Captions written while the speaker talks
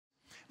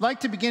I'd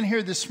like to begin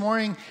here this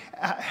morning.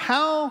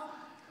 How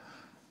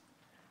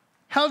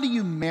do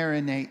you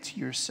marinate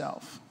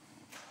yourself?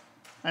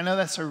 I know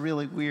that's a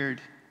really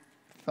weird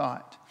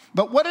thought.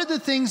 But what are the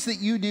things that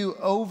you do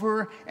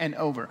over and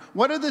over?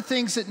 What are the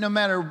things that no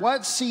matter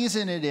what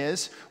season it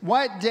is,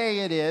 what day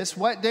it is,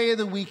 what day of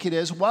the week it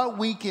is, what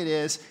week it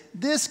is,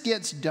 this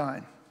gets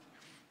done?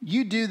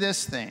 You do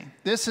this thing.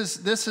 This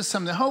is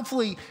something.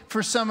 Hopefully,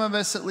 for some of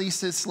us, at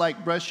least, it's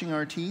like brushing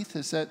our teeth.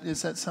 Is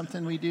that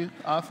something we do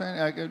often?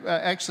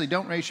 Actually,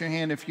 don't raise your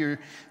hand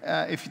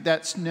if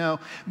that's no.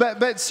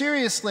 But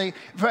seriously,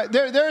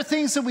 there are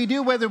things that we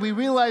do whether we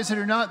realize it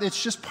or not.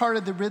 It's just part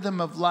of the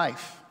rhythm of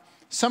life.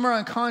 Some are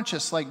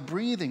unconscious, like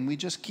breathing. We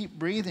just keep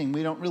breathing.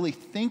 We don't really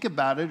think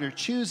about it or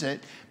choose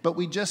it, but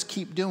we just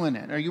keep doing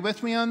it. Are you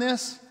with me on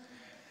this?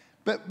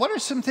 But what are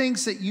some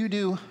things that you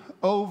do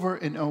over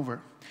and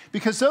over?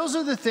 Because those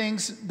are the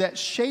things that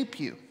shape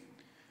you.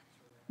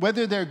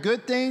 Whether they're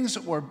good things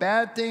or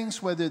bad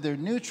things, whether they're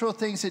neutral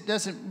things, it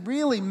doesn't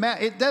really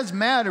matter. It does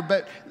matter,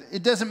 but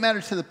it doesn't matter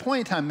to the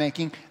point I'm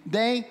making.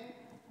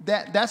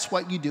 That's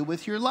what you do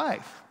with your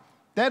life.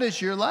 That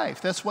is your life.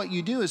 That's what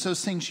you do, is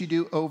those things you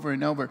do over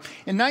and over.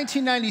 In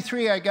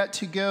 1993, I got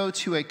to go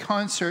to a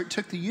concert,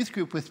 took the youth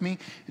group with me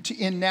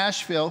in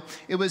Nashville.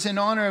 It was in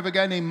honor of a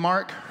guy named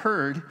Mark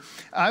Hurd.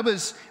 I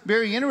was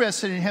very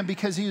interested in him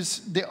because he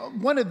was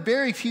one of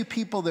very few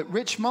people that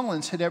Rich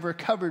Mullins had ever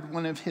covered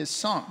one of his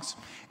songs.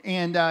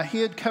 And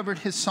he had covered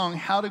his song,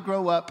 How to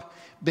Grow Up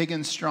Big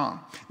and Strong.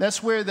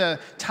 That's where the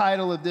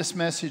title of this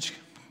message,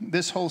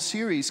 this whole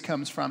series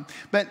comes from.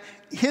 But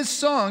his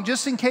song,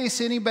 just in case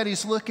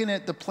anybody's looking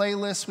at the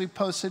playlist we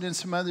posted and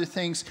some other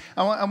things,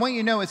 I want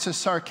you to know it's a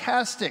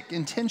sarcastic,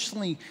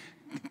 intentionally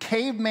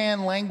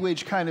caveman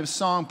language kind of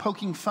song,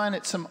 poking fun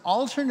at some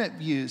alternate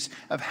views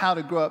of how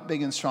to grow up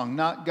big and strong,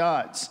 not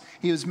God's.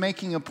 He was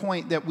making a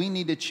point that we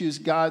need to choose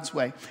God's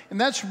way. And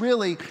that's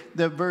really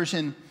the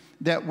version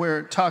that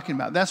we're talking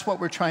about. That's what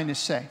we're trying to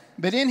say.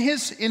 But in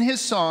his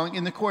song,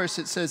 in the chorus,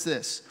 it says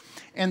this: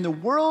 "And the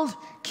world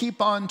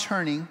keep on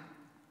turning,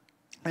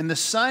 and the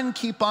sun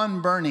keep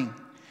on burning,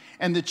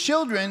 and the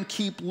children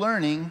keep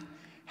learning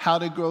how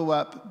to grow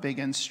up big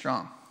and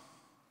strong."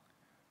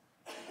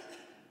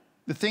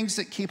 The things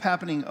that keep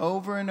happening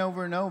over and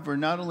over and over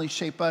not only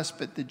shape us,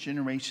 but the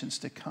generations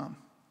to come.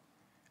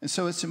 And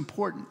so it's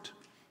important.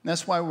 And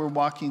that's why we're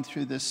walking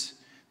through this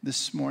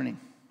morning.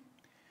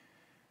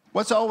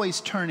 What's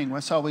always turning?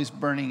 What's always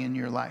burning in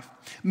your life?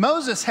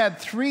 Moses had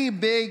three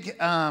big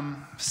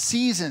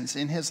seasons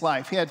in his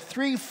life. He had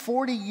 3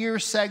 40-year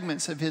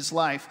segments of his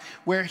life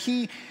where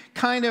he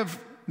kind of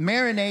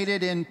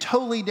marinated in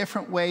totally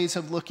different ways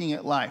of looking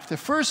at life. The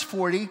first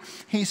 40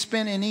 he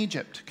spent in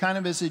Egypt, kind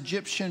of as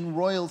Egyptian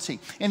royalty.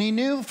 And he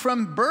knew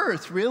from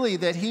birth, really,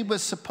 that he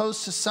was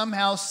supposed to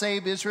somehow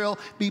save Israel,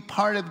 be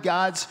part of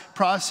God's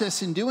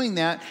process in doing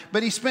that.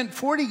 But he spent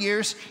 40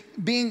 years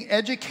being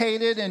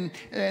educated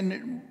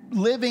and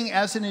living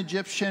as an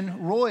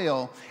Egyptian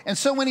royal. And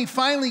so when he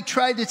finally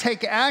tried to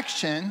take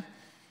action,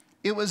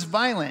 it was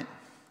violent.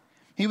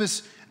 He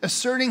was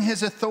asserting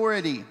his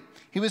authority.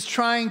 He was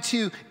trying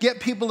to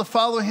get people to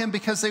follow him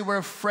because they were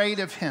afraid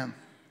of him.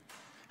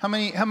 How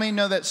many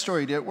know that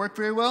story? Did it work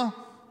very well?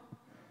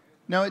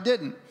 No, it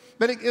didn't.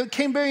 But it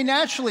came very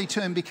naturally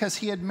to him because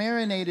he had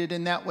marinated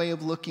in that way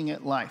of looking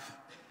at life.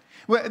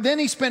 Well, then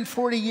he spent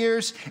 40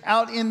 years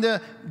out in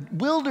the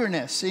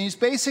wilderness, and he's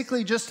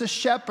basically just a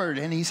shepherd,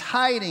 and he's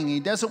hiding. He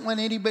doesn't want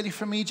anybody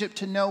from Egypt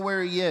to know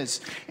where he is.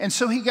 And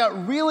so he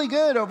got really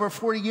good over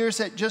 40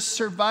 years at just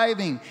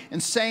surviving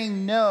and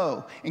saying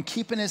no and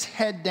keeping his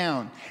head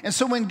down. And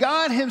so when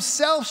God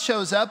himself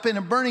shows up in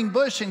a burning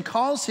bush and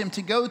calls him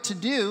to go to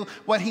do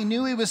what he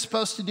knew he was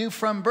supposed to do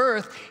from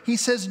birth, he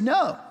says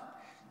no.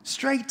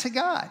 Straight to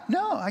God.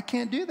 No, I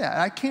can't do that.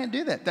 I can't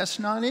do that. That's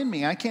not in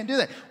me. I can't do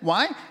that.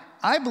 Why?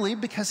 I believe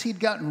because he'd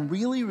gotten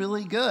really,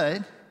 really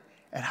good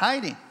at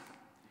hiding.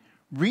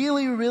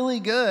 Really,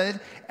 really good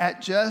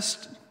at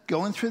just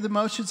going through the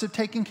motions of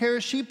taking care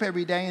of sheep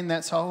every day, and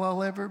that's all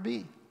I'll ever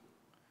be.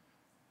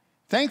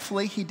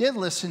 Thankfully, he did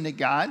listen to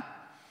God.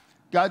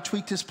 God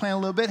tweaked his plan a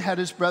little bit, had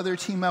his brother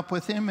team up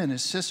with him and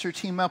his sister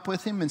team up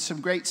with him, and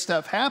some great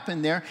stuff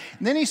happened there.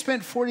 And then he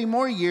spent 40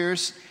 more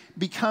years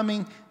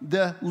becoming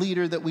the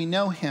leader that we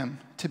know him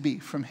to be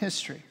from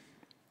history.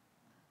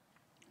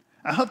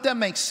 I hope that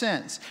makes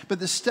sense.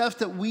 But the stuff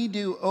that we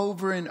do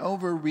over and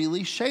over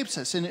really shapes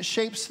us, and it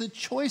shapes the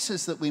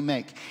choices that we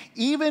make,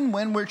 even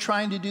when we're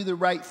trying to do the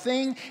right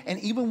thing and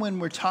even when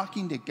we're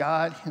talking to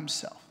God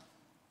himself.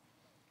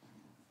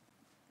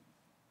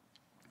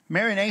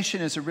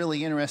 Marination is a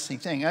really interesting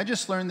thing. I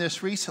just learned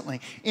this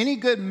recently. Any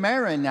good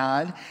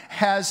marinade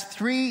has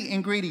 3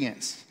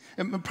 ingredients.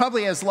 It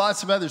probably has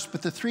lots of others,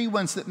 but the 3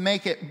 ones that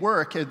make it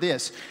work are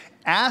this: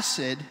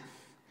 acid,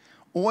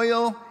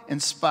 oil,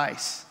 and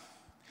spice.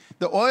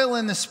 The oil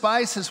and the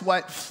spice is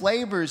what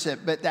flavors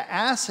it, but the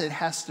acid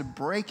has to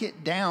break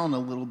it down a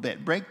little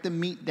bit, break the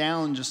meat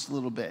down just a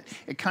little bit.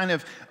 It kind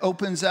of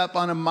opens up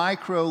on a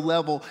micro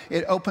level.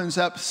 It opens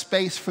up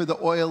space for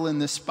the oil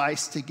and the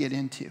spice to get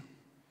into.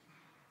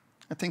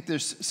 I think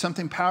there's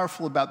something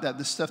powerful about that,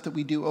 the stuff that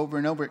we do over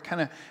and over. It kind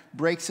of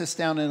breaks us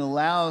down and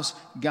allows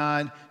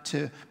God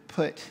to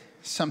put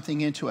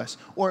something into us,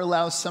 or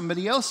allows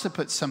somebody else to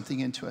put something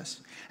into us.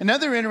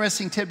 Another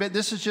interesting tidbit,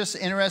 this is just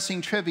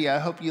interesting trivia. I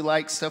hope you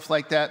like stuff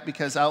like that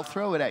because I'll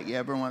throw it at you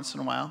every once in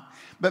a while.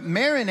 But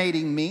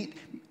marinating meat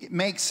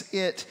makes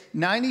it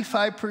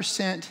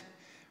 95%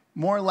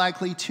 more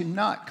likely to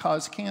not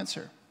cause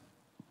cancer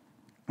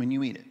when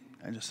you eat it.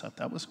 I just thought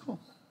that was cool.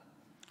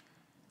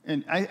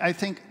 And I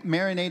think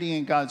marinating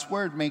in God's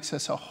word makes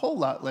us a whole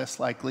lot less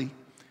likely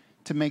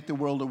to make the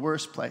world a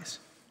worse place,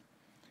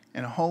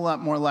 and a whole lot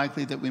more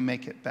likely that we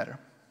make it better.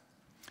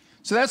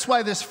 So that's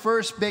why this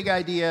first big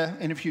idea,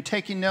 and if you're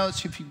taking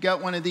notes, if you've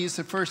got one of these,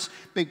 the first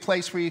big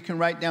place where you can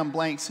write down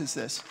blanks is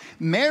this: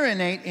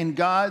 marinate in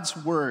God's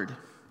word.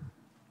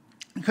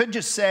 You could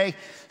just say,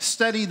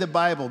 study the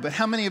Bible, but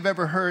how many have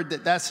ever heard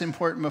that that's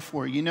important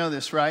before? You know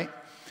this, right?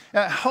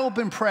 Hope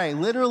and pray.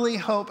 Literally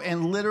hope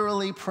and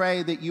literally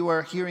pray that you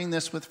are hearing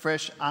this with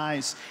fresh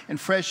eyes and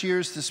fresh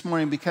ears this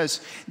morning,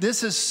 because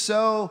this is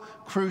so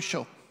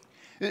crucial.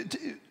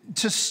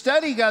 To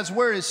study God's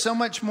word is so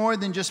much more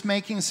than just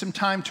making some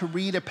time to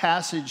read a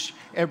passage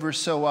ever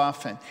so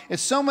often.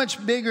 It's so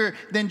much bigger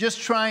than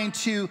just trying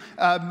to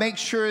make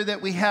sure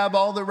that we have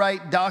all the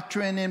right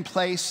doctrine in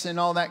place and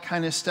all that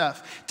kind of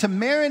stuff. To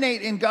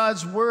marinate in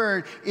God's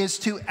word is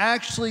to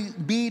actually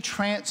be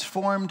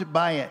transformed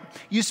by it.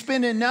 You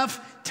spend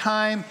enough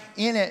time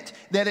in it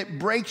that it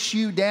breaks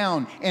you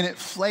down and it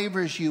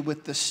flavors you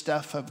with the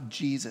stuff of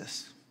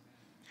Jesus.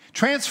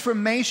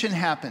 Transformation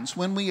happens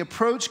when we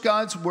approach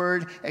God's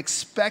word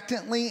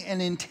expectantly and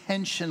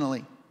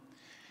intentionally.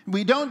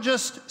 We don't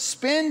just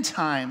spend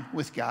time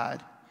with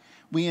God,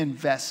 we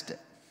invest it.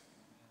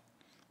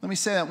 Let me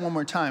say that one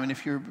more time, and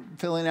if you're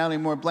filling out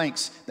any more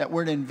blanks, that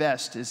word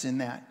invest is in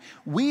that.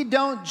 We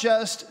don't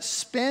just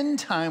spend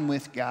time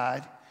with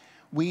God,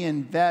 we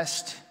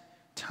invest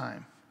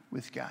time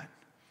with God.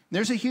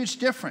 There's a huge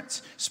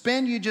difference.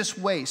 Spend, you just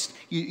waste.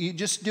 You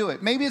just do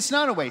it. Maybe it's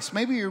not a waste.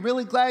 Maybe you're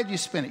really glad you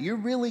spent it. You're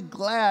really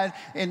glad,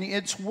 and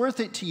it's worth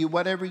it to you,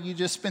 whatever you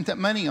just spent that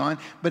money on,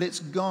 but it's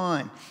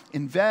gone.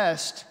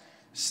 Invest,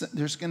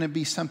 there's going to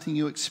be something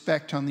you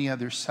expect on the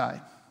other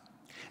side.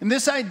 And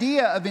this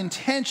idea of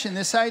intention,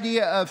 this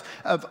idea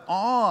of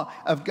awe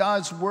of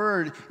God's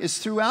word is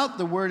throughout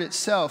the word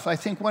itself. I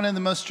think one of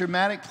the most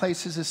dramatic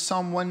places is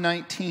Psalm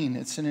 119.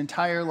 It's an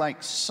entire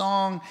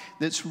song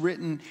that's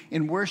written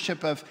in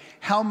worship of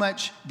how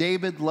much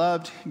David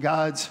loved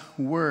God's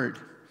word.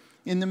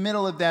 In the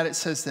middle of that, it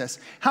says this: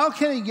 how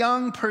can a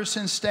young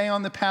person stay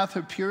on the path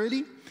of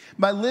purity?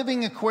 By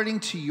living according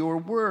to your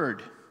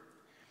word.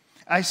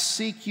 I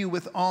seek you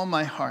with all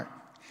my heart.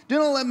 Do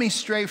not let me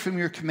stray from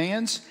your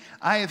commands.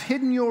 I have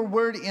hidden your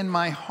word in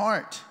my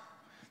heart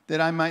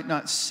that I might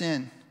not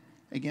sin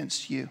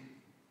against you.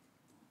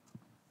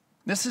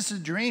 This is a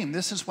dream.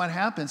 This is what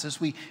happens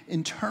as we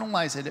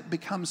internalize it. It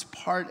becomes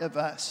part of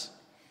us.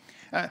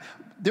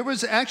 There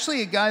was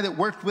actually a guy that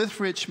worked with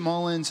Rich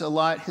Mullins a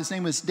lot. His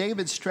name was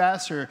David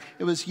Strasser.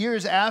 It was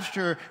years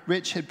after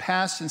Rich had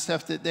passed and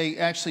stuff that they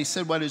actually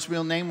said what his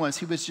real name was.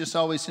 He was just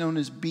always known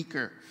as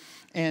Beaker.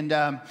 And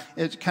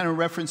it kind of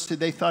referenced to,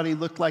 they thought he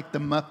looked like the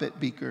Muppet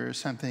Beaker or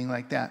something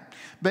like that.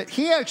 But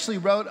he actually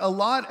wrote a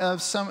lot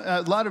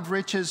of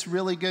Rich's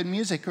really good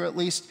music, or at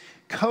least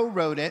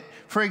co-wrote it.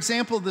 For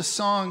example, the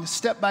song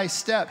Step by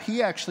Step,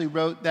 he actually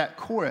wrote that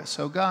chorus.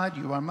 Oh God,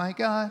 you are my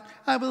God,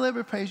 I will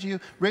ever praise you.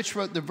 Rich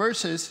wrote the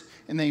verses,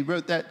 and they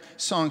wrote that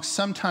song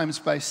Sometimes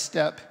by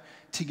Step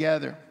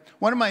together.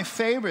 One of my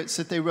favorites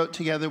that they wrote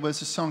together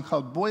was a song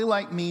called Boy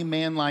Like Me,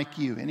 Man Like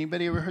You.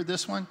 Anybody ever heard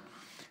this one?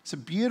 It's a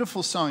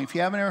beautiful song. If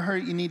you haven't ever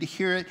heard it, you need to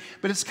hear it.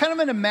 But it's kind of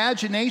an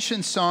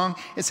imagination song.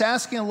 It's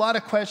asking a lot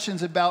of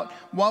questions about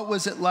what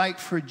was it like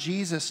for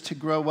Jesus to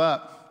grow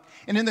up.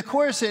 And in the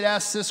chorus, it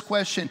asks this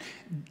question.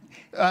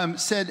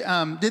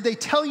 Did they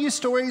tell you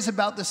stories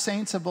about the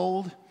saints of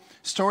old?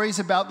 Stories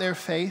about their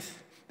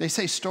faith? They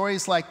say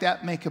stories like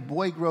that make a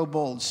boy grow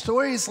bold.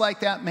 Stories like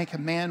that make a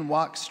man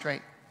walk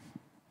straight.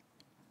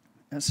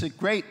 That's a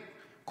great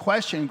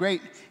question,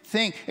 great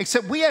thing.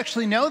 Except we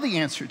actually know the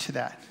answer to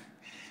that.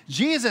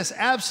 Jesus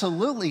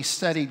absolutely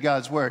studied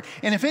God's word.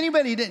 And if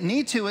anybody didn't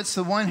need to, it's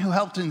the one who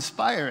helped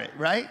inspire it,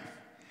 right?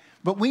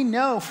 But we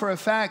know for a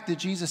fact that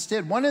Jesus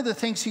did. One of the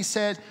things he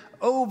said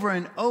over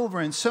and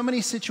over in so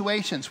many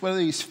situations, whether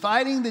he's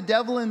fighting the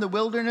devil in the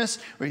wilderness,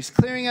 or he's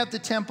clearing out the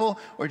temple,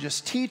 or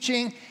just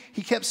teaching,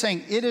 he kept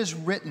saying, it is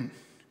written,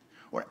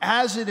 or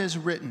as it is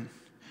written,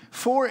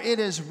 for it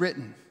is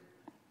written.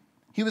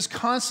 He was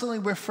constantly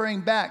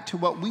referring back to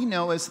what we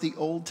know as the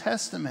Old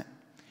Testament.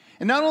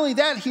 And not only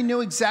that, he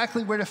knew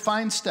exactly where to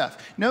find stuff.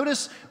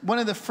 Notice one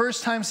of the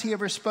first times he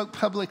ever spoke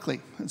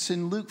publicly. It's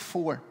in Luke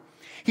 4.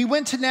 He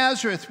went to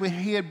Nazareth where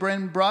he had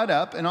been brought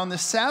up, and on the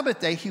Sabbath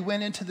day he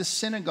went into the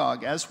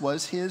synagogue, as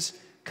was his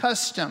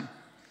custom.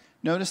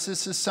 Notice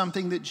this is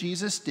something that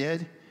Jesus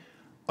did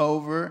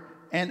over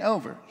and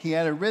over. He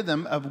had a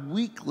rhythm of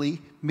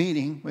weekly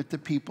meeting with the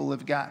people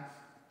of God.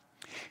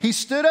 He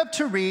stood up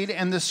to read,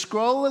 and the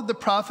scroll of the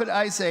prophet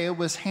Isaiah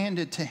was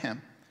handed to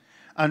him.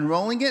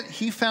 Unrolling it,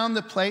 he found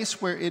the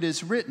place where it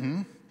is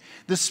written,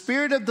 "The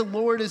Spirit of the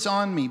Lord is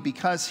on me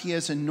because he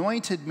has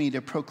anointed me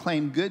to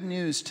proclaim good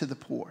news to the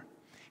poor.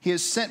 He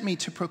has sent me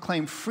to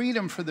proclaim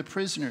freedom for the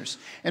prisoners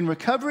and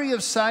recovery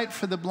of sight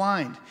for the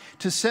blind,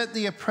 to set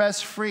the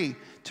oppressed free,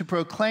 to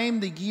proclaim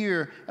the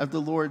year of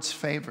the Lord's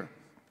favor."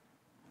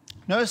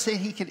 Notice that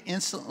he could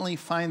instantly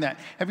find that.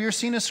 Have you ever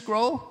seen a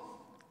scroll?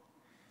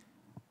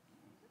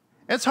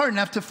 It's hard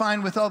enough to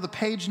find with all the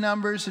page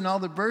numbers and all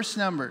the verse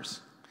numbers.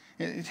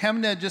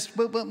 Having to just,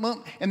 boom, boom,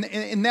 boom.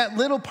 And that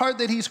little part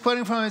that he's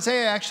quoting from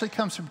Isaiah actually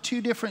comes from two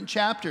different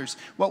chapters,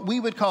 what we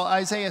would call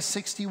Isaiah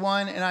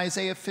 61 and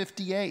Isaiah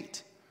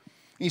 58.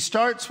 He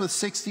starts with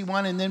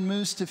 61 and then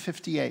moves to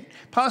 58,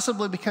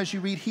 possibly because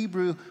you read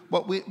Hebrew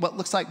what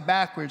looks like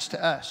backwards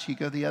to us. You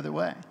go the other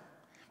way.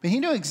 But he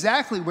knew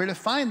exactly where to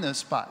find those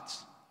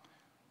spots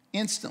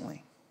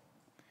instantly.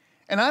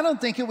 And I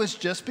don't think it was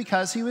just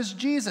because he was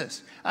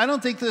Jesus. I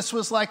don't think this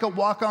was like a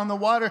walk on the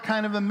water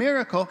kind of a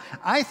miracle.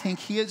 I think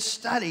he had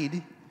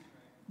studied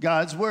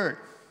God's word.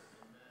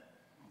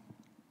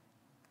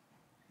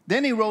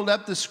 Then he rolled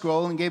up the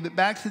scroll and gave it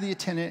back to the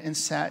attendant and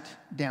sat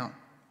down.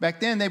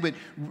 Back then, they would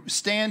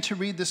stand to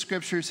read the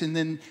scriptures, and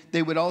then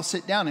they would all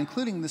sit down,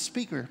 including the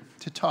speaker,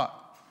 to talk.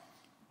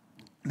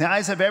 The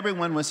eyes of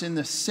everyone was in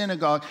the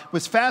synagogue,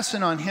 was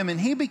fastened on him, and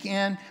he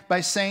began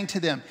by saying to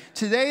them,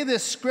 "Today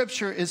this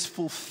scripture is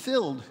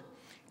fulfilled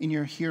in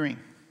your hearing."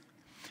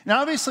 Now,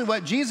 obviously,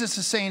 what Jesus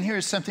is saying here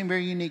is something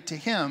very unique to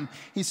him.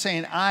 He's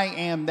saying, I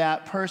am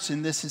that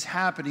person. This is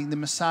happening. The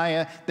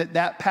Messiah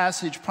that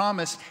passage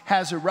promised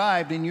has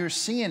arrived, and you're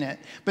seeing it.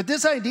 But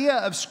this idea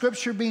of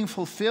Scripture being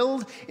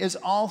fulfilled is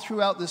all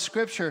throughout the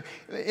Scripture.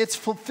 It's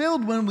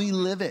fulfilled when we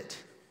live it,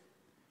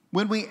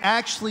 when we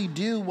actually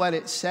do what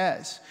it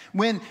says,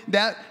 when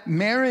that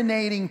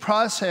marinating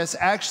process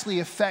actually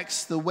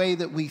affects the way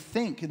that we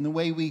think and the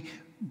way we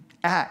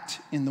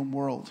act in the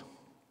world.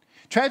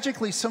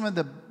 Tragically, some of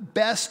the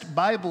best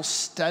Bible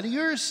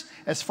studiers,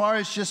 as far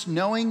as just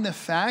knowing the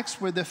facts,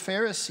 were the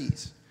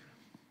Pharisees.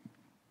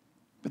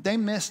 But they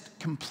missed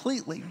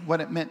completely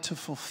what it meant to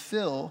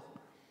fulfill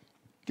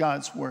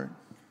God's word.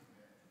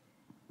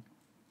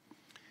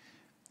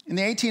 In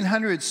the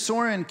 1800s,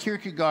 Soren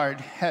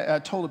Kierkegaard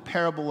told a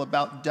parable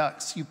about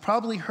ducks. You've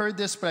probably heard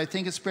this, but I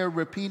think it's fair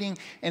repeating.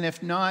 And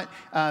if not,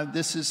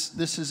 this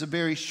is a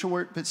very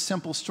short but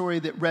simple story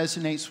that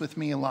resonates with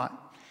me a lot.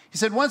 He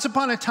said, once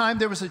upon a time,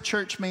 there was a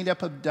church made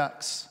up of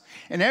ducks.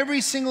 And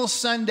every single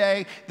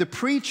Sunday, the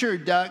preacher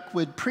duck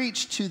would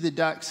preach to the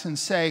ducks and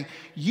say,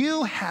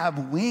 "You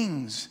have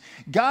wings.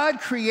 God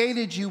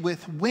created you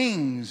with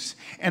wings."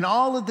 And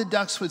all of the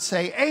ducks would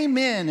say,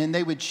 "Amen." And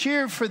they would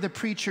cheer for the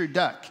preacher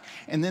duck.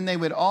 And then they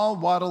would all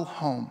waddle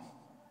home.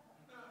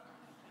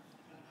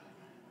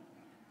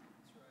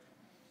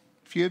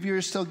 A few of you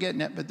are still getting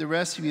it, but the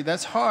rest of you,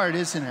 that's hard,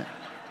 isn't it?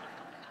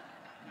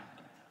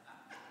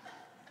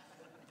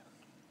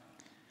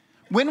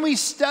 When we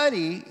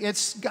study,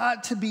 it's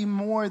got to be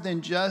more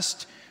than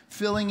just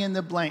filling in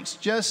the blanks,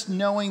 just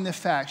knowing the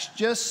facts,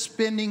 just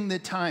spending the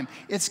time.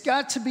 It's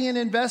got to be an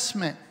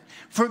investment.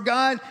 For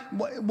God,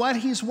 what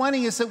he's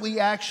wanting is that we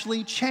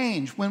actually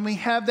change. When we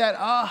have that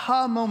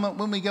aha moment,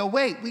 when we go,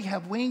 wait, we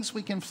have wings,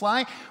 we can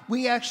fly,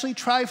 we actually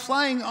try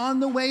flying on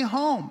the way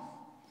home.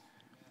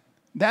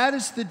 That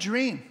is the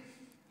dream.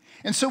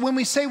 And so when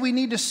we say we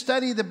need to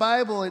study the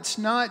Bible, it's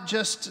not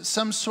just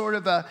some sort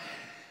of a,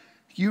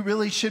 you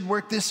really should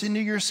work this into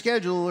your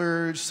schedule,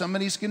 or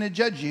somebody's going to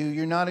judge you.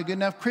 You're not a good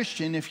enough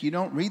Christian if you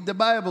don't read the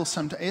Bible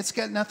sometimes. It's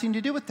got nothing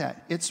to do with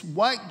that. It's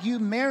what you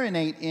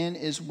marinate in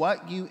is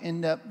what you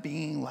end up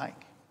being like.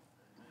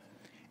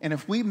 And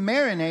if we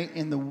marinate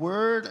in the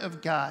Word of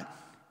God,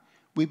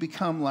 we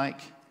become like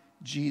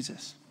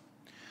Jesus.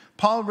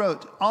 Paul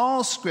wrote,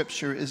 "All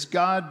Scripture is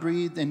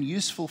God-breathed and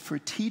useful for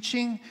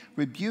teaching,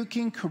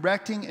 rebuking,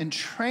 correcting, and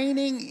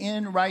training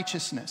in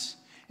righteousness."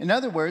 In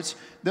other words,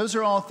 those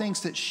are all things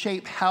that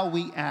shape how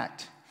we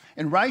act.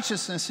 And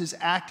righteousness is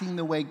acting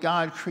the way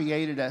God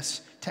created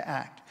us to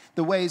act,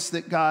 the ways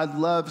that God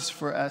loves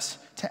for us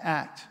to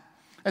act.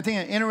 I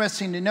think it's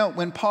interesting to note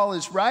when Paul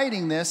is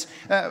writing this,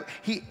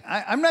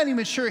 I'm not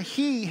even sure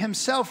he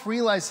himself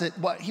realized that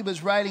what he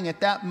was writing at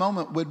that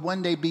moment would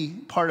one day be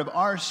part of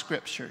our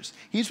scriptures.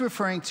 He's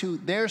referring to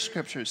their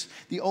scriptures,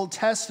 the Old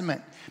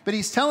Testament. But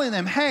he's telling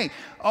them, hey,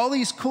 all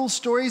these cool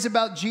stories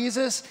about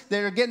Jesus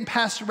that are getting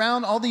passed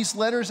around, all these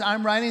letters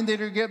I'm writing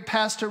that are getting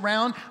passed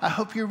around, I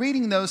hope you're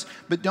reading those.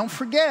 But don't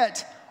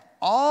forget,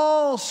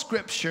 all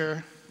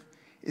scripture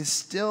is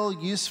still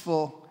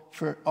useful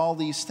for all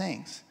these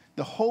things.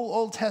 The whole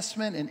Old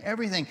Testament and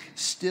everything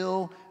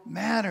still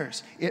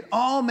matters. It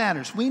all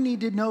matters. We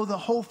need to know the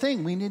whole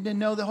thing. We need to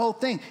know the whole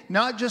thing.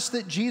 Not just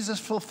that Jesus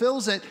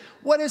fulfills it.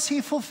 What does he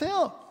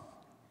fulfill?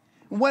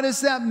 What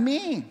does that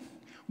mean?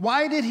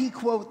 Why did he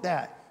quote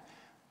that?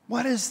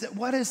 What does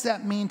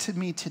that mean to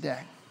me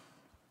today?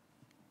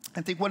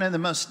 I think one of the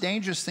most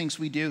dangerous things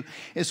we do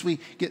is we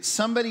get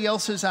somebody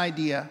else's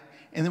idea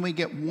and then we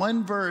get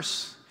one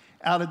verse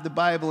out of the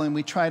Bible and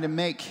we try to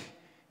make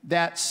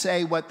that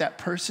say what that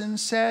person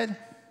said.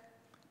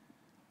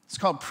 It's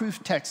called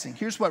proof texting.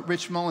 Here's what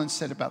Rich Mullins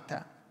said about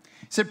that.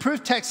 He said,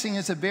 proof texting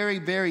is a very,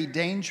 very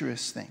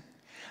dangerous thing.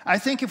 I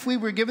think if we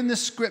were given the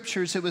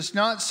scriptures, it was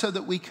not so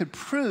that we could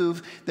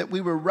prove that we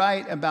were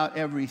right about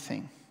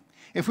everything.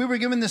 If we were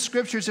given the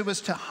scriptures, it was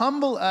to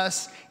humble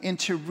us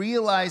into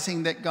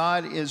realizing that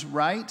God is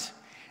right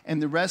and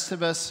the rest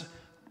of us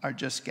are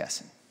just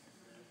guessing.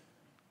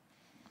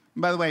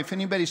 And by the way, if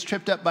anybody's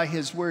tripped up by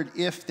his word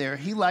if there,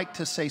 he liked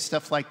to say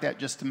stuff like that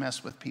just to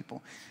mess with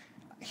people.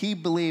 He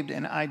believed,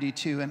 and I do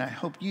too, and I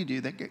hope you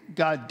do, that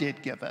God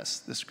did give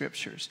us the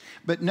scriptures.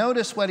 But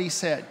notice what he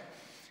said.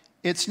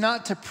 It's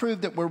not to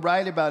prove that we're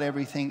right about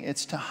everything.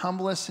 It's to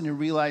humble us into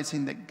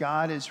realizing that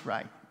God is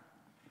right.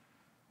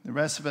 The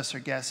rest of us are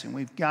guessing.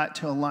 We've got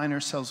to align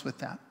ourselves with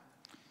that.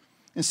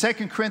 In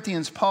 2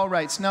 Corinthians, Paul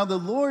writes, now the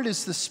Lord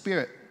is the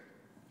Spirit.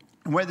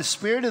 And where the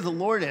Spirit of the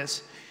Lord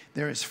is,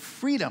 there is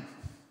freedom.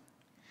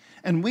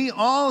 And we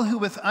all who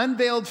with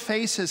unveiled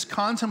faces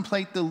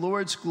contemplate the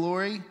Lord's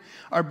glory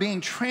are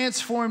being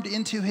transformed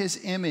into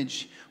his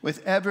image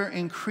with ever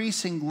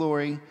increasing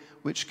glory,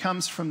 which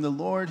comes from the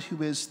Lord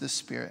who is the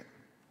Spirit.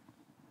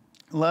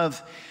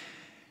 Love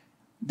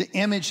the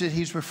image that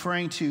he's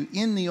referring to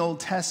in the Old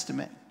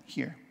Testament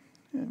here.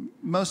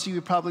 Most of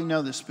you probably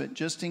know this, but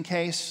just in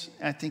case,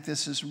 I think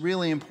this is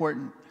really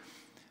important.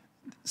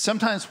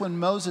 Sometimes when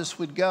Moses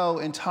would go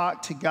and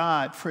talk to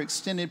God for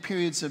extended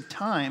periods of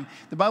time,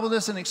 the Bible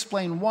doesn't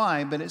explain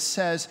why, but it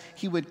says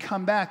he would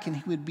come back and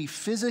he would be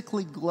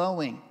physically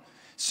glowing,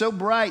 so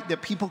bright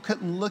that people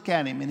couldn't look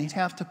at him, and he'd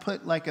have to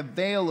put like a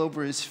veil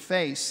over his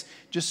face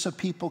just so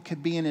people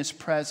could be in his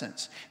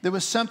presence. There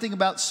was something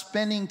about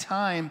spending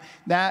time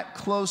that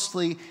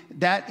closely,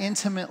 that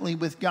intimately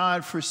with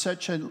God for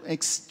such an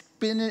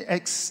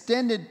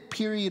extended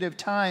period of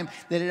time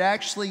that it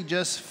actually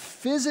just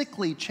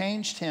physically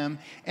changed him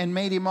and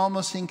made him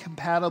almost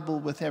incompatible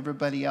with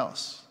everybody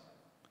else.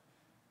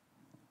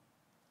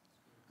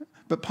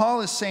 But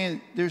Paul is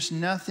saying there's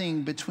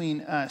nothing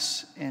between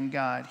us and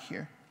God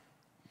here.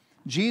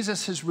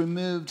 Jesus has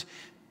removed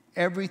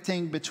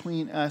everything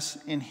between us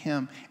and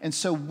him. And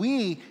so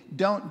we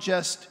don't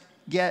just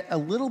get a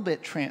little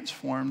bit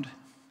transformed,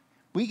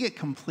 we get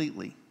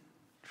completely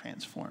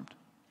transformed.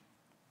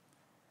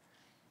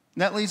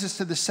 And that leads us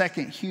to the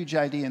second huge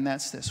idea, and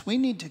that's this. We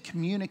need to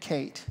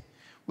communicate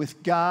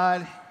with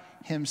God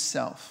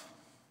himself.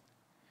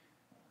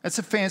 That's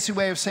a fancy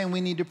way of saying we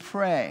need to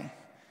pray.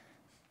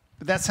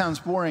 But that sounds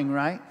boring,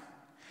 right?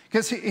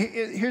 Because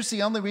here's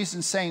the only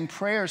reason saying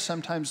prayer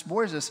sometimes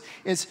bores us,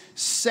 is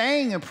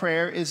saying a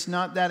prayer is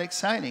not that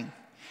exciting.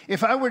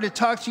 If I were to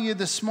talk to you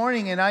this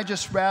morning and I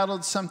just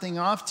rattled something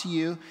off to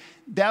you,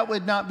 that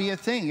would not be a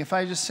thing. If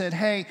I just said,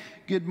 hey,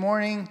 good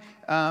morning,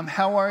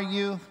 how are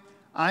you?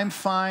 I'm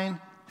fine,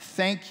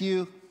 thank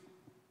you.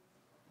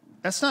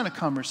 That's not a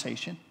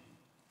conversation.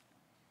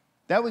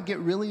 That would get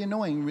really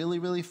annoying really,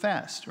 really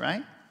fast,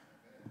 right?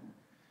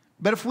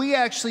 But if we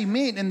actually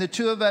meet and the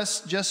two of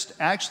us just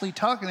actually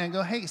talk and I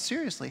go, hey,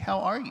 seriously, how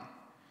are you?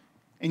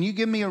 And you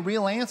give me a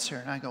real answer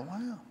and I go,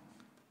 wow.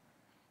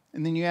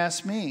 And then you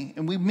ask me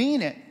and we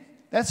mean it.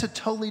 That's a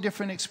totally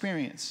different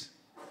experience.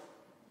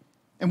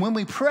 And when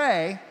we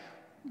pray,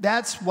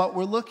 that's what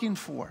we're looking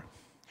for.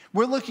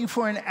 We're looking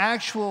for an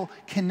actual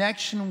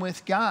connection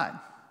with God.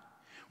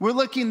 We're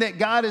looking that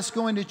God is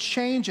going to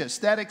change us.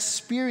 That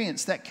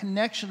experience, that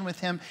connection with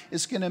him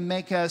is going to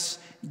make us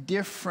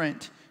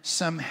different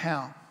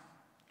somehow.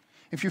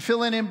 If you're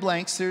filling in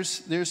blanks,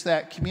 there's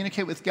that.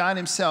 Communicate with God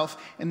himself.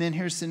 And then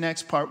here's the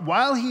next part.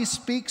 While he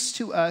speaks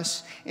to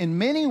us in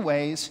many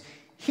ways,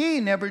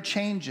 he never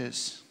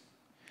changes.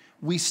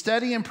 We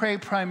study and pray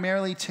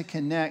primarily to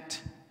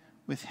connect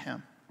with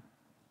him.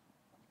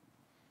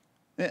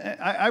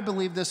 I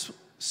believe this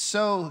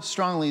so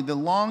strongly. The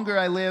longer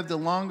I live, the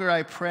longer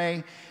I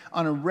pray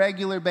on a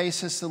regular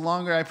basis, the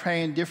longer I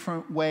pray in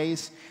different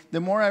ways, the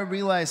more I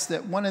realize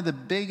that one of the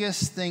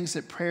biggest things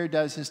that prayer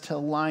does is to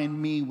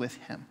align me with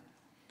him.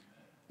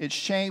 It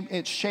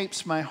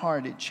shapes my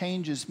heart. It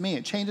changes me.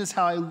 It changes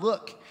how I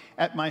look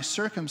at my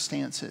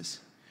circumstances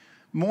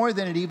more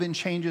than it even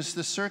changes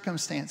the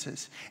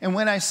circumstances. And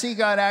when I see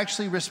God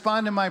actually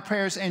respond to my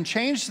prayers and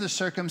change the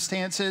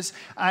circumstances,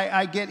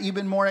 I get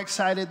even more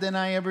excited than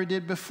I ever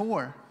did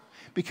before,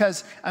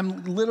 because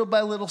I'm little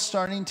by little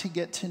starting to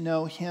get to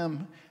know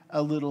him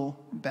a little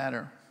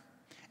better.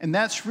 And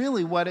that's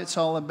really what it's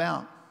all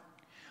about.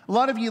 A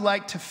lot of you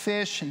like to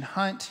fish and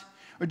hunt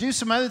or do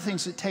some other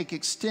things that take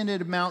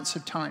extended amounts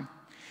of time.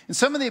 And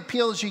some of the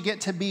appeal is you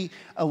get to be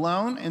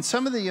alone, and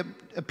some of the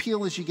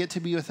appeal is you get to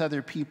be with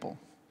other people.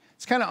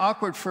 It's kind of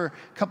awkward for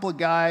a couple of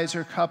guys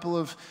or a couple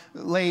of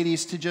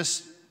ladies to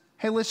just,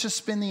 hey, let's just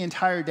spend the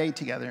entire day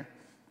together.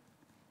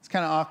 It's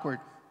kind of awkward.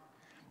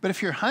 But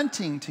if you're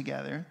hunting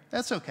together,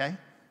 that's okay.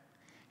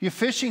 You're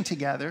fishing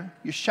together,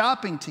 you're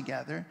shopping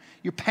together,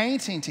 you're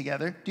painting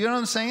together. Do you know what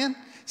I'm saying?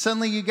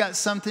 Suddenly you got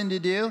something to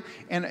do,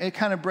 and it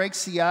kind of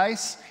breaks the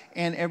ice,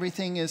 and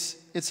everything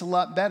it's a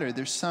lot better.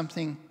 There's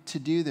something to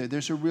do there.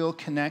 There's a real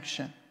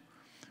connection.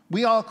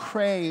 We all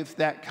crave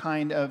that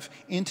kind of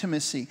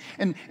intimacy.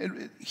 And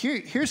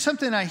here's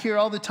something I hear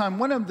all the time.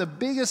 One of the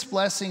biggest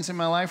blessings in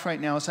my life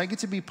right now is I get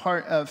to be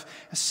part of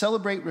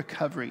Celebrate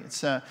Recovery.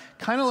 It's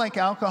kind of like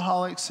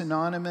Alcoholics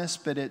Anonymous,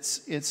 but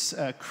it's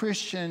a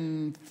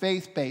Christian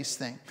faith-based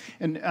thing.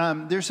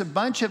 And there's a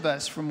bunch of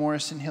us from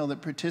Morrison Hill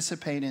that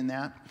participate in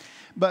that.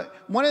 But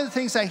one of the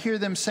things I hear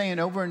them saying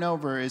over and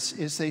over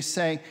is they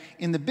say,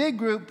 in the big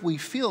group, we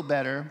feel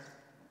better.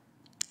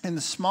 In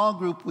the small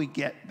group, we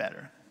get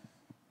better.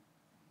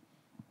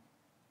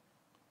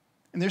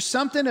 And there's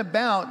something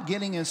about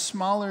getting in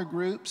smaller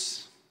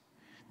groups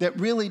that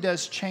really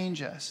does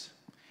change us.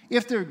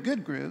 If they're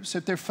good groups,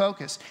 if they're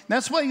focused. And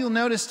that's why you'll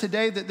notice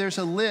today that there's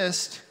a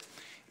list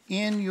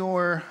in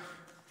your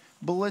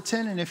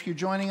bulletin. And if you're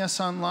joining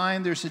us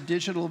online, there's a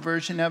digital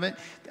version of it.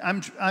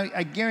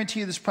 I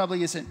guarantee you this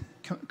probably isn't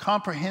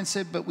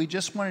comprehensive, but we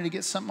just wanted to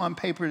get something on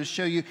paper to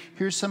show you.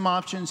 Here's some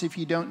options if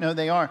you don't know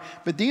they are.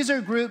 But these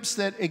are groups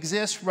that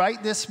exist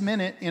right this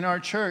minute in our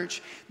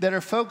church that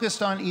are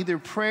focused on either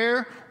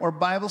prayer or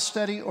Bible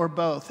study or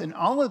both. And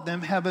all of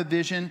them have a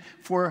vision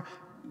for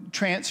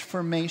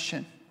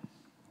transformation.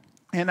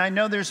 And I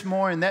know there's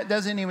more, and that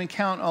doesn't even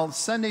count all the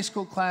Sunday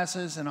school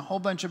classes and a whole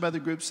bunch of other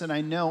groups that I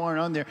know aren't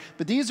on there.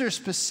 But these are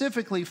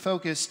specifically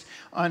focused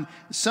on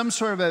some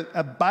sort of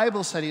a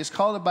Bible study. It's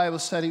called a Bible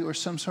study or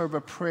some sort of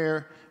a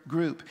prayer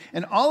group.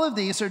 And all of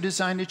these are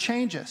designed to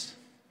change us.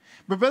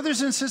 But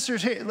brothers and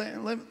sisters, hey,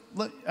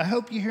 I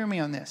hope you hear me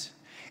on this.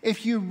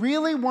 If you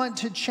really want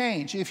to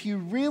change, if you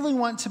really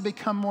want to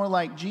become more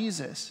like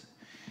Jesus,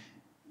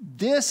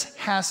 this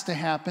has to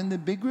happen. The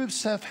big group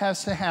stuff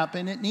has to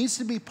happen. It needs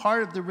to be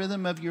part of the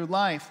rhythm of your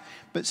life.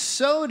 But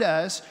so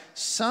does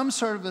some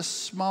sort of a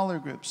smaller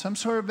group, some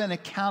sort of an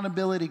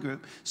accountability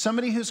group,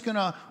 somebody who's going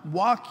to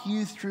walk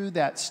you through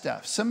that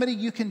stuff, somebody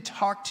you can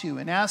talk to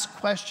and ask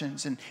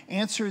questions and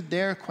answer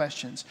their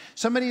questions,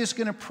 somebody who's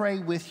going to pray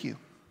with you.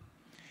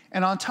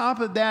 And on top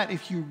of that,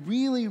 if you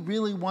really,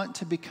 really want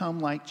to become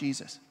like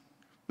Jesus,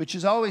 which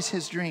is always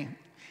his dream,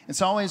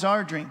 it's always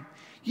our dream,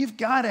 you've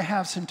got to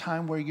have some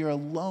time where you're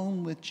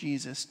alone with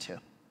Jesus too.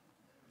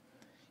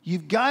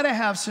 You've got to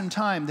have some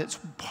time that's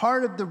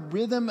part of the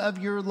rhythm of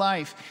your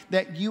life,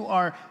 that you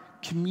are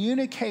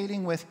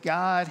communicating with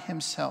God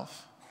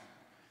himself,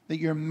 that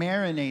you're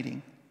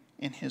marinating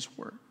in his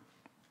word.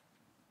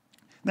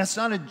 That's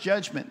not a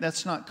judgment.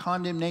 That's not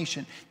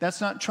condemnation.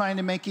 That's not trying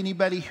to make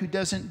anybody who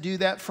doesn't do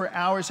that for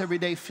hours every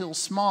day feel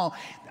small.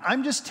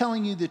 I'm just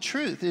telling you the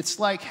truth. It's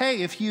like,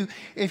 hey, if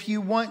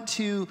you want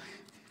to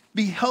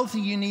be healthy,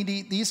 you need to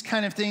eat these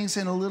kind of things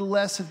and a little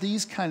less of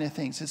these kind of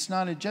things. It's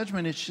not a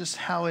judgment. It's just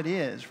how it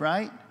is,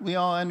 right? We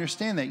all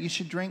understand that. You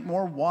should drink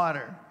more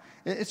water.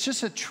 It's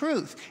just a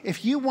truth.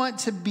 If you want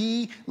to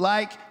be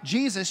like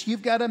Jesus,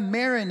 you've got to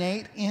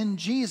marinate in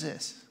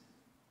Jesus.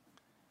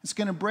 It's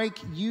going to break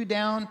you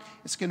down.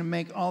 It's going to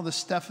make all the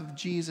stuff of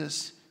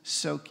Jesus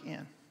soak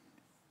in.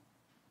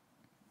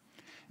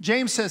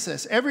 James says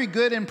this, every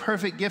good and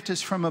perfect gift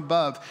is from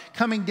above,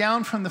 coming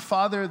down from the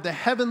Father of the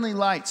heavenly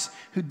lights,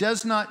 who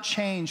does not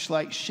change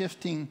like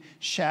shifting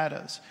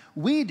shadows.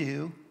 We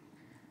do,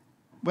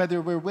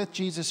 whether we're with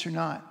Jesus or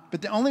not.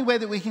 But the only way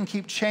that we can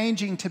keep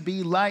changing to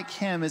be like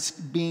him is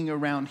being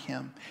around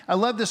him. I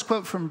love this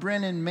quote from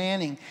Brennan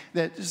Manning,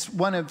 that is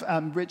one of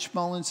Rich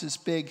Mullins'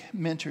 big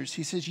mentors.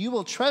 He says, you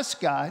will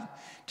trust God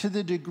to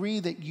the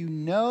degree that you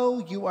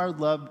know you are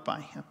loved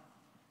by him.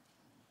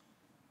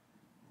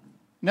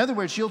 In other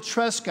words, you'll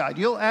trust God.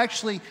 You'll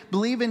actually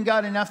believe in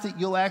God enough that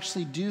you'll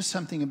actually do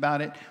something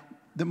about it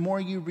the more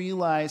you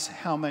realize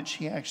how much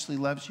he actually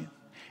loves you.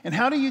 And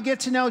how do you get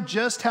to know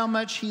just how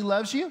much he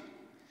loves you?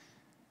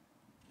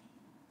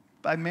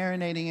 By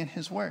marinating in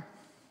his word.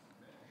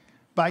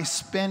 By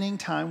spending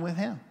time with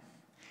him.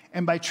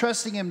 And by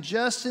trusting him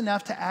just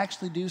enough to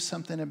actually do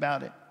something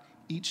about it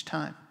each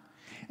time.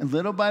 And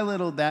little by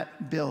little,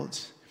 that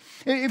builds.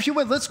 If you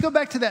would, let's go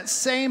back to that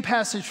same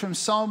passage from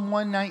Psalm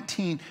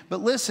 119.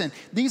 But listen,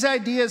 these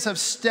ideas of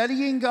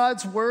studying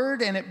God's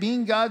word and it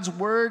being God's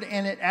word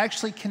and it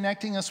actually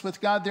connecting us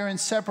with God, they're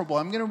inseparable.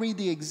 I'm going to read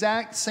the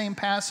exact same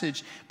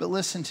passage, but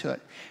listen to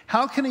it.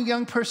 How can a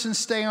young person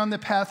stay on the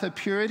path of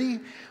purity?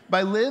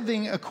 By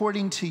living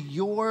according to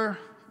your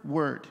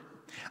word.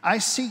 I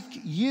seek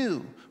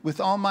you with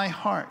all my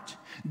heart.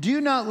 Do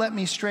not let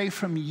me stray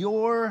from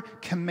your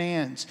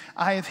commands.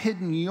 I have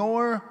hidden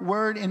your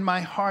word in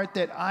my heart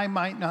that I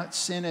might not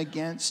sin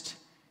against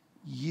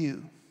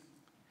you.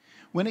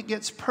 When it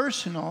gets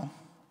personal,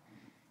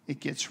 it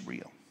gets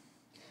real.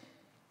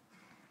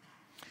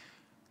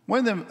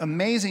 One of the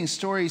amazing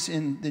stories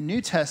in the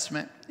New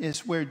Testament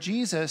is where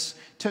Jesus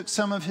took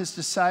some of his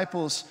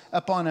disciples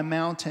up on a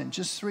mountain,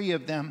 just 3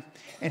 of them,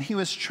 and he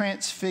was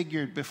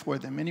transfigured before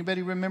them.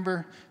 Anybody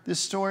remember this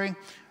story?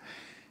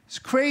 It's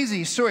a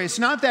crazy story. It's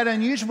not that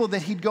unusual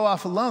that he'd go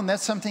off alone.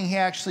 That's something he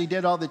actually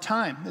did all the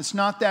time. It's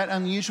not that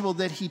unusual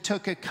that he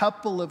took a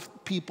couple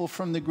of people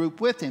from the group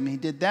with him. He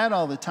did that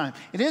all the time.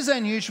 It is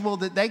unusual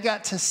that they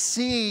got to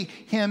see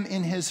him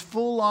in his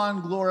full-on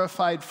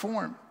glorified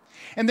form.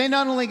 And they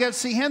not only got to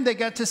see him, they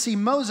got to see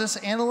Moses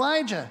and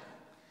Elijah.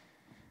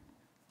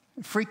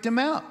 It freaked them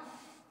out.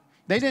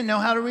 They didn't know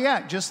how to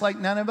react, just like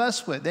none of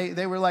us would.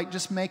 They were like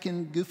just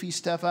making goofy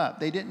stuff up.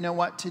 They didn't know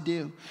what to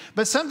do.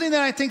 But something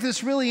that I think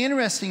that's really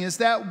interesting is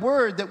that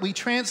word that we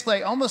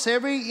translate, almost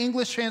every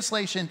English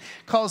translation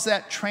calls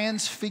that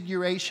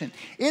transfiguration.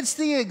 It's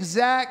the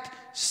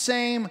exact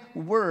same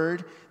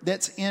word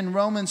that's in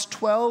Romans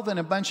 12 and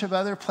a bunch of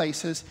other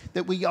places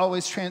that we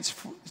always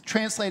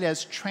translate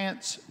as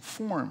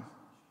transform.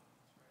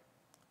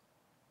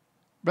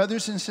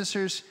 Brothers and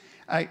sisters,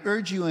 I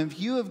urge you in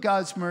view of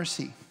God's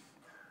mercy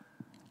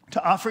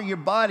to offer your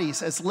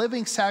bodies as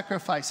living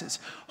sacrifices,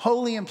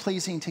 holy and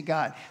pleasing to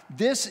God.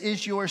 This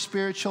is your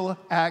spiritual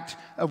act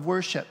of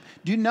worship.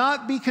 Do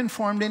not be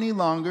conformed any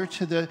longer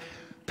to the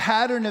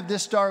pattern of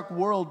this dark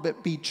world,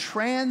 but be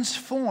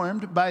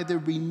transformed by the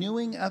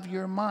renewing of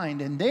your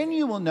mind. And then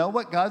you will know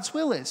what God's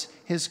will is,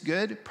 his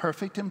good,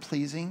 perfect, and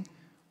pleasing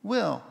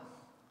will.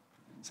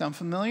 Sound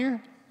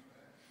familiar?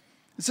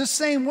 It's the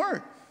same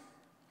word.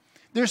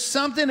 There's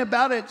something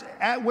about it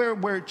where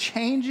we're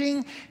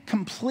changing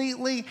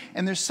completely,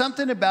 and there's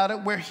something about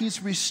it where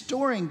he's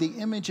restoring the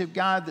image of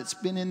God that's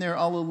been in there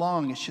all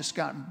along. It's just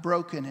gotten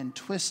broken and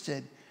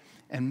twisted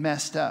and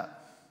messed up.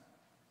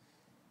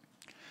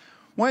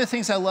 One of the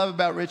things I love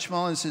about Rich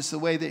Mullins is the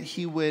way that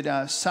he would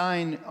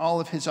sign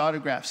all of his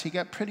autographs. He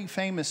got pretty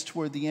famous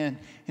toward the end,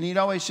 and he'd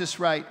always just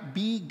write,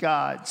 "Be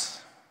God's."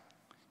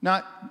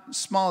 Not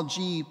small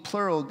g,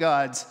 plural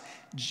gods,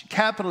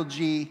 capital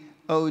G,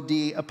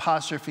 O-D,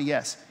 apostrophe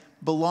S.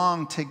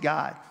 Belong to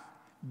God.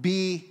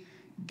 Be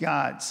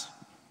God's.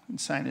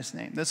 And sign his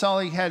name. That's all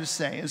he had to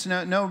say. It's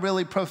no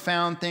really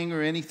profound thing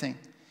or anything.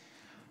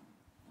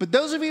 But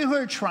those of you who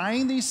are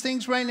trying these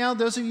things right now,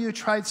 those of you who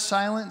tried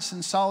silence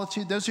and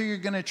solitude, those of you who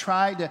are going to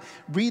try to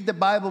read the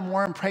Bible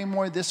more and pray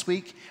more this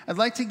week, I'd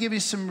like to give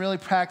you some really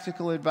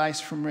practical advice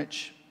from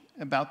Rich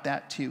about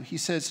that too. He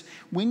says,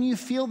 when you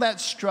feel that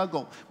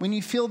struggle, when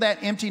you feel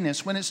that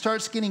emptiness, when it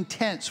starts getting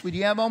tense, when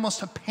you have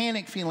almost a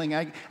panic feeling,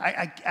 I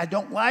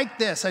don't like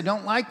this, I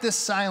don't like this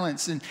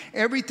silence, and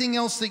everything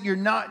else that you're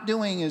not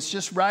doing is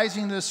just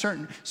rising to a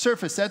certain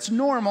surface, that's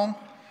normal.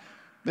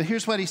 But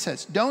here's what he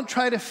says. Don't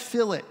try to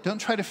fill it. Don't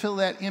try to fill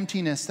that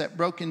emptiness, that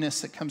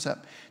brokenness that comes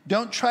up.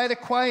 Don't try to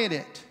quiet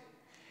it.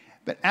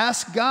 But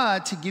ask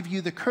God to give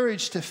you the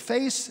courage to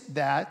face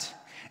that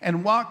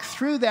and walk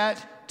through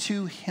that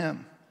to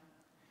him.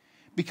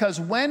 Because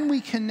when we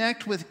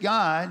connect with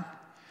God,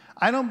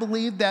 I don't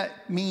believe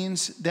that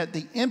means that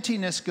the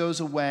emptiness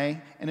goes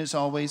away and is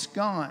always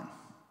gone.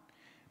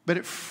 But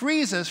it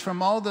frees us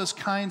from all those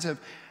kinds of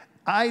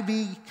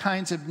IV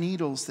kinds of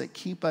needles that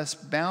keep us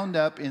bound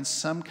up in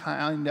some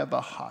kind of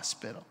a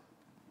hospital.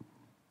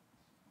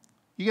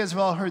 You guys have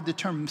all heard the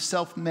term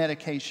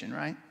self-medication,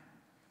 right?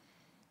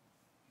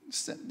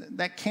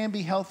 That can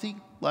be healthy.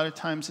 A lot of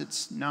times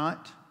it's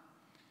not.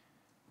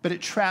 But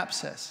it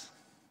traps us.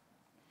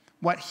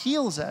 What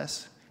heals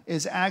us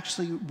is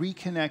actually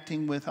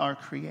reconnecting with our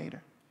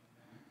Creator.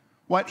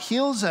 What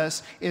heals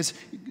us is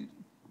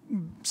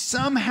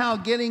somehow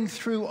getting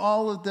through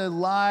all of the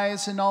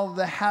lies and all of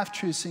the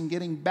half-truths and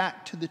getting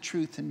back to the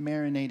truth and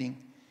marinating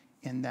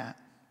in that.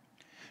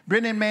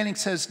 Brennan Manning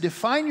says,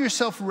 define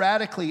yourself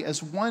radically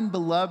as one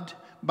beloved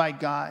by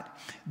God.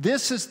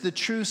 This is the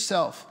true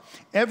self.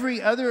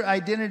 Every other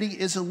identity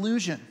is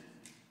illusion.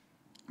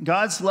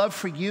 God's love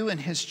for you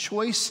and his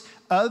choice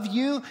of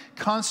you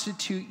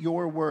constitute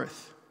your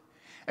worth.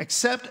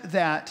 Accept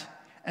that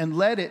and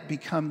let it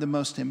become the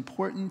most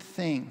important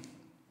thing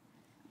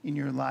in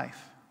your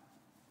life.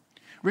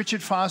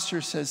 Richard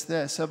Foster says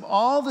this, of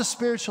all the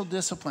spiritual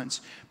disciplines,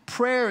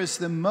 prayer is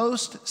the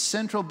most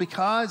central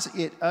because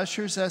it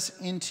ushers us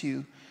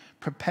into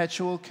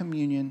perpetual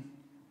communion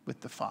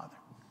with the Father.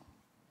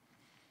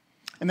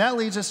 And that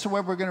leads us to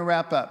where we're going to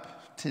wrap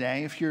up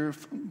today. If you're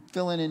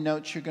filling in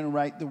notes, you're going to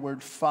write the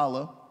word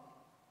follow.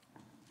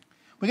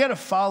 We got to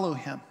follow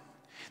him.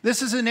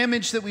 This is an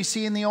image that we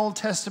see in the Old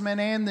Testament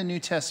and the New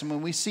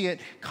Testament. We see it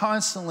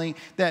constantly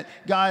that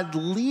God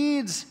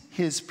leads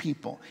his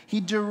people. He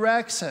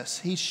directs us.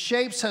 He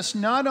shapes us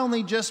not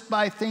only just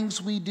by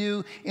things we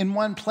do in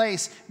one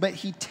place, but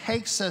he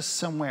takes us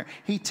somewhere.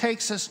 He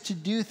takes us to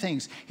do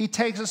things. He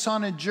takes us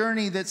on a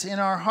journey that's in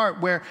our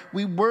heart where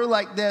we were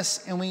like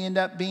this and we end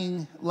up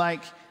being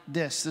like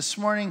this. This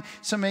morning,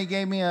 somebody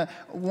gave me a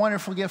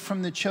wonderful gift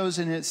from The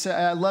Chosen.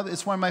 I love it.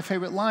 It's one of my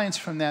favorite lines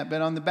from that.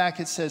 But on the back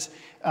it says,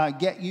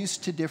 get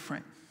used to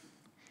different.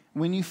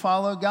 When you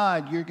follow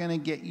God, you're going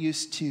to get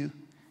used to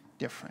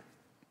different.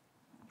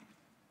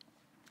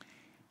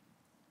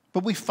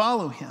 But we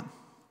follow him.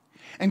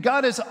 And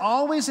God has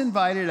always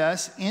invited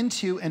us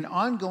into an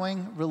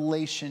ongoing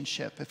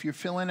relationship. If you're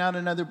filling out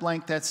another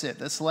blank, that's it.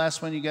 That's the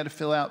last one you got to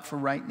fill out for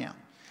right now.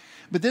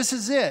 But this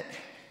is it.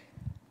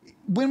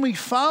 When we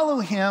follow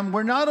him,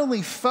 we're not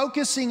only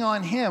focusing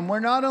on him, we're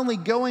not only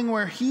going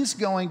where he's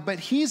going, but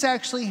he's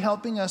actually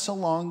helping us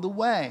along the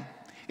way.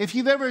 If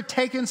you've ever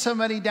taken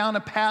somebody down a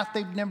path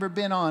they've never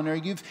been on, or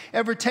you've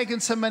ever taken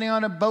somebody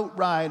on a boat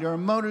ride or a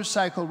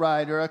motorcycle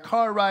ride or a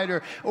car ride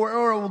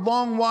or a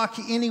long walk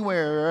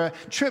anywhere or a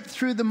trip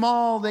through the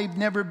mall they've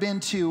never been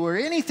to or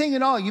anything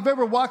at all, you've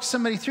ever walked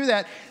somebody through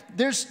that,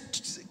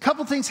 there's a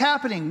couple things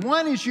happening.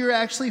 One is you're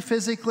actually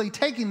physically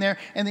taking there,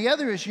 and the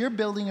other is you're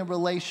building a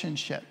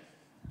relationship.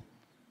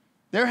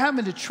 They're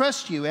having to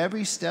trust you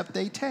every step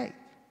they take.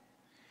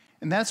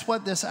 And that's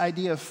what this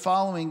idea of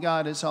following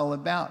God is all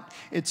about.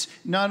 It's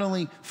not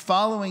only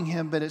following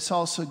him, but it's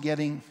also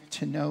getting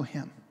to know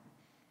him.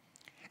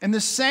 And the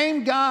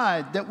same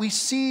God that we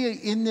see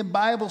in the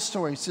Bible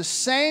stories, the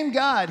same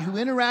God who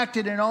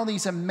interacted in all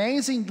these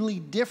amazingly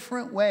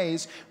different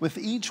ways with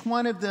each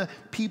one of the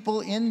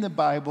people in the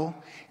Bible,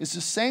 is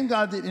the same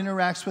God that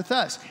interacts with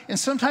us. And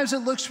sometimes it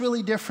looks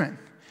really different.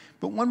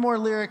 But one more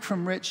lyric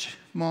from Rich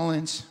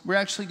Mullins. We're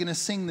actually going to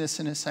sing this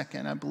in a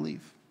second, I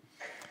believe.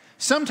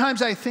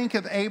 Sometimes I think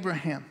of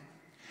Abraham,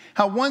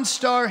 how one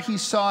star he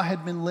saw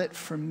had been lit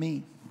for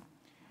me.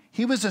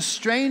 He was a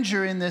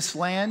stranger in this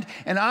land,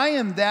 and I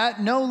am that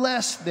no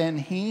less than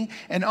he.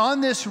 And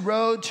on this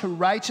road to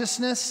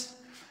righteousness,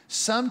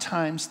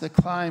 sometimes the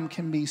climb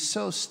can be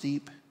so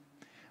steep,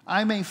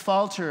 I may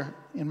falter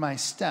in my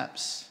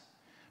steps,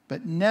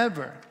 but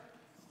never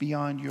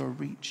beyond your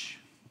reach.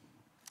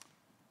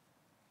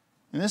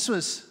 And this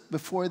was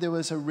before there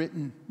was a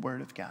written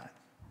word of God.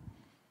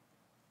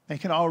 They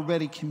could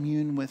already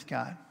commune with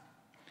God.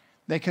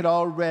 They could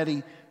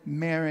already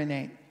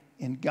marinate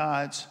in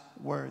God's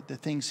word, the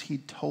things he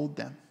told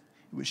them.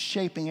 It was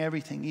shaping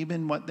everything,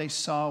 even what they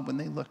saw when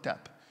they looked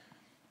up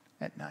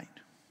at night.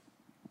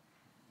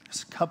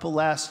 There's a couple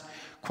last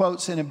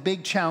quotes and a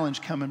big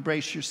challenge coming.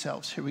 Brace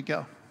yourselves. Here we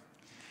go.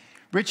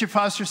 Richard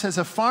Foster says,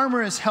 a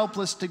farmer is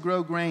helpless to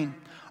grow grain.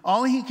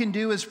 All he can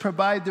do is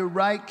provide the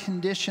right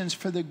conditions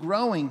for the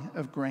growing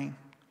of grain.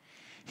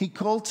 He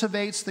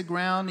cultivates the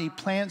ground, he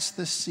plants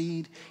the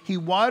seed, he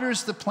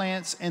waters the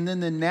plants, and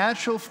then the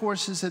natural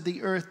forces of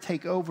the earth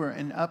take over,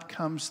 and up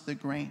comes the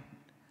grain.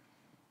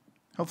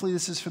 Hopefully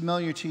this is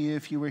familiar to you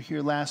if you were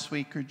here last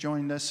week or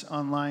joined us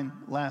online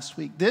last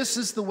week. This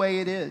is the way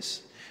it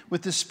is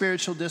with the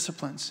spiritual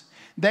disciplines.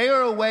 They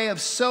are a way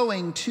of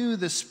sowing to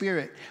the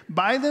Spirit.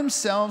 By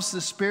themselves, the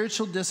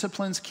spiritual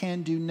disciplines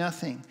can do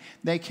nothing.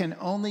 They can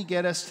only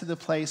get us to the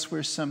place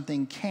where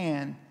something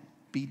can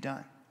be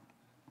done.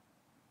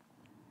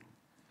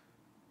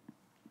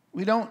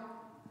 We don't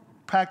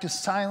practice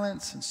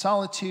silence and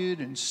solitude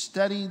and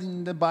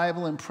studying the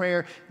Bible and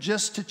prayer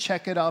just to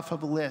check it off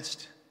of a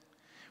list.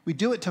 We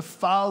do it to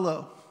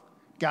follow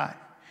God.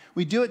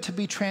 We do it to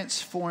be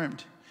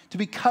transformed, to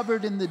be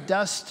covered in the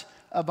dust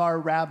of our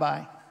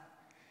rabbi,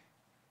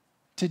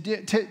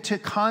 to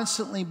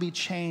constantly be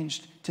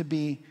changed to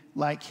be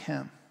like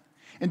him.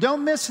 And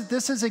don't miss it.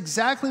 This is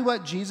exactly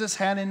what Jesus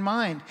had in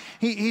mind.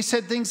 He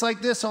said things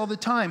like this all the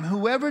time.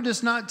 Whoever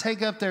does not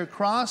take up their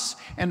cross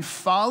and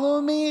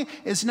follow me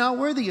is not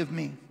worthy of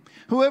me.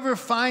 Whoever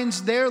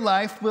finds their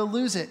life will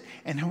lose it.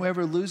 And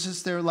whoever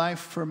loses their life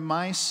for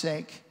my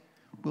sake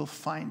will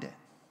find it.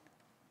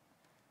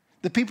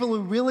 The people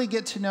who really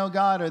get to know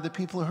God are the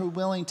people who are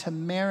willing to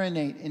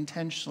marinate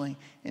intentionally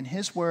in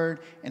his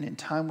word and in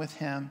time with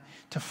him,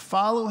 to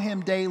follow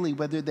him daily,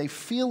 whether they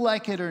feel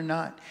like it or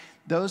not.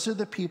 Those are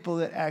the people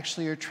that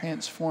actually are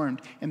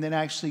transformed and that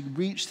actually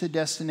reach the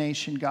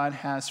destination God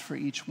has for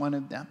each one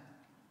of them.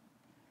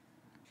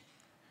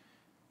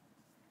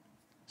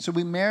 So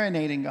we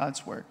marinate in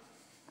God's word.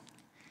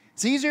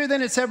 It's easier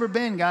than it's ever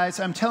been, guys.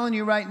 I'm telling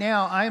you right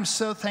now, I am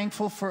so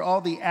thankful for all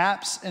the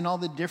apps and all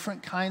the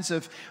different kinds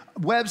of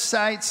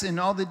websites and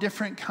all the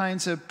different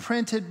kinds of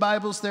printed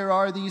Bibles there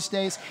are these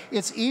days.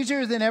 It's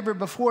easier than ever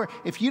before.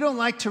 If you don't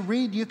like to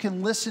read, you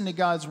can listen to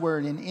God's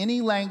word in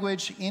any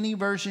language, any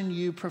version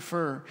you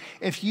prefer.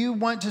 If you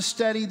want to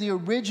study the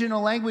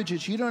original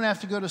languages, you don't have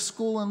to go to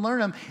school and learn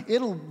them.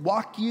 It'll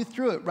walk you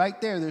through it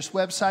right there. There's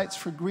websites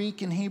for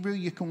Greek and Hebrew.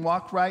 You can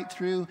walk right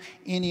through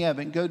any of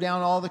it. Go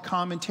down all the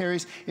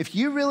commentaries. If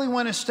you really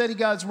want to study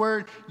God's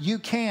word, you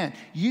can.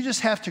 You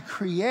just have to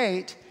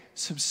create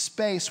some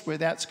space where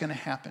that's going to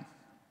happen.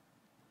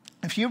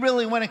 If you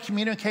really want to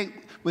communicate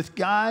with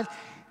God,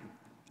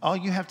 all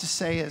you have to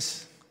say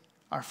is,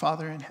 "Our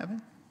Father in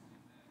heaven."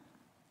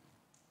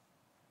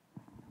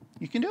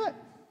 You can do it.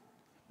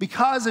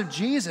 Because of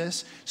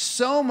Jesus,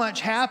 so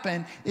much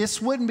happened.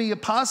 This wouldn't be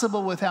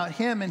possible without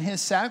him and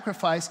his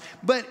sacrifice,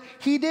 but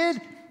he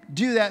did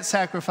do that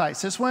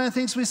sacrifice. It's one of the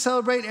things we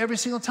celebrate every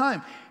single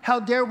time. How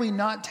dare we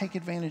not take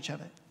advantage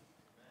of it?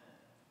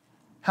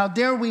 How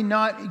dare we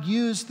not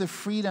use the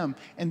freedom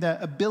and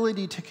the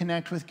ability to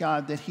connect with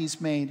God that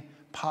he's made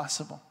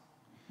possible?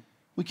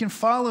 We can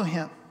follow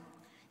him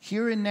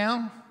here and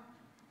now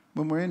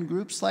when we're in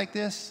groups like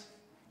this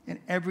and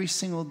every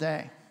single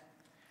day.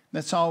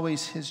 That's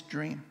always his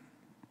dream.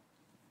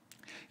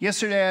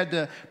 Yesterday, I had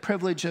the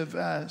privilege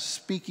of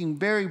speaking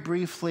very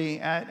briefly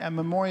at a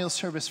memorial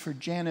service for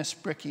Janice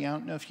Bricky. I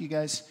don't know if you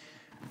guys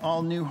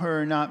all knew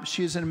her or not, but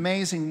she was an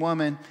amazing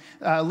woman.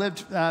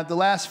 Lived the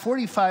last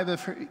 45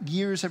 of her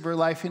years of her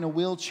life in a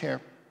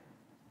wheelchair.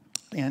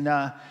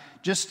 And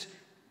just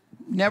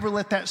never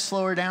let that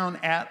slow her down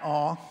at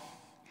all.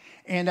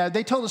 And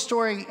they told a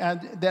story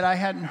that I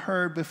hadn't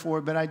heard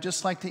before, but I'd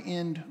just like to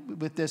end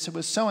with this. It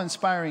was so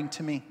inspiring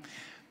to me.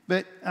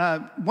 But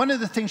one of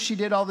the things she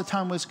did all the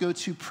time was go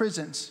to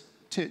prisons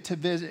to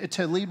visit,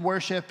 to lead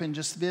worship and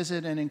just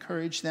visit and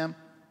encourage them.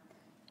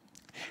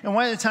 And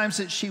one of the times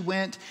that she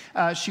went,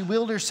 she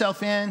wheeled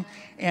herself in,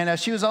 and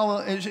she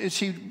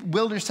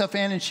wheeled herself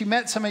in, and she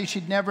met somebody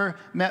she'd never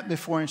met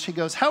before. And she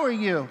goes, "How are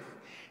you?"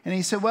 And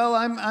he said, "Well,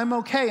 I'm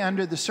okay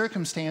under the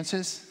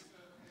circumstances."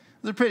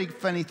 It's a pretty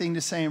funny thing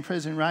to say in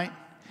prison, right?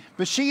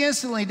 But she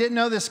instantly didn't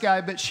know this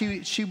guy, but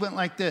she went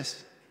like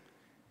this: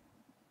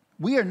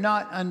 "We are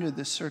not under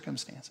the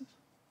circumstances.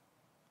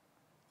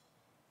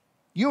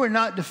 You are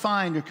not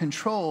defined or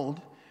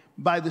controlled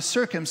by the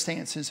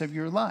circumstances of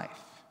your life.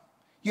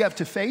 You have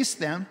to face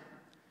them,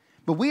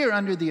 but we are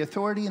under the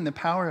authority and the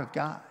power of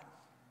God.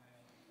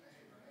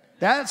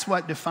 That's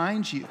what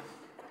defines you.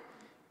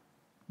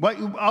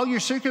 All your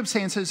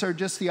circumstances are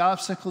just the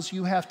obstacles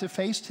you have to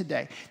face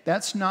today.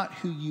 That's not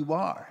who you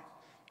are.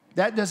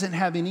 That doesn't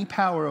have any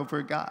power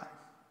over God."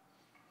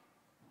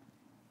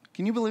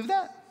 Can you believe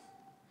that?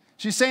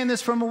 She's saying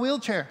this from a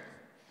wheelchair,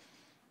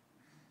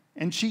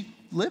 and she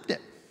lived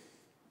it.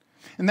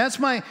 And that's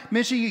my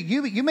mission.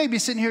 You may be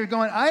sitting here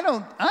going,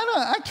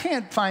 I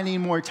can't find any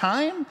more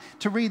time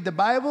to read the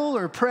Bible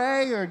or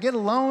pray or get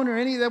alone or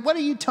any of that. What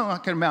are you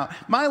talking about?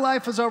 My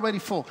life is already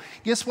full.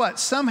 Guess what?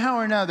 Somehow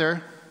or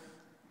another,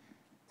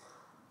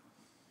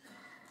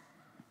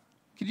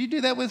 could you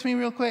do that with me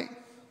real quick?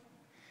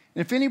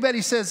 And if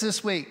anybody says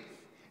this week,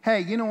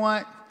 "Hey, you know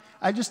what?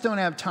 I just don't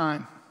have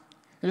time.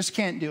 I just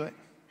can't do it."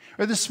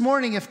 Or this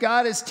morning, if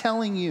God is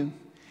telling you,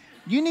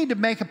 you need to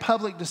make a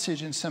public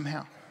decision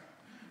somehow,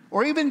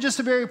 or even just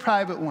a very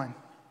private one,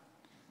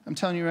 I'm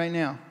telling you right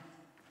now,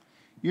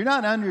 you're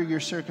not under your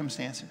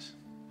circumstances.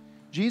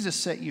 Jesus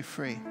set you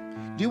free.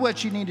 Do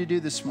what you need to do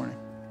this morning.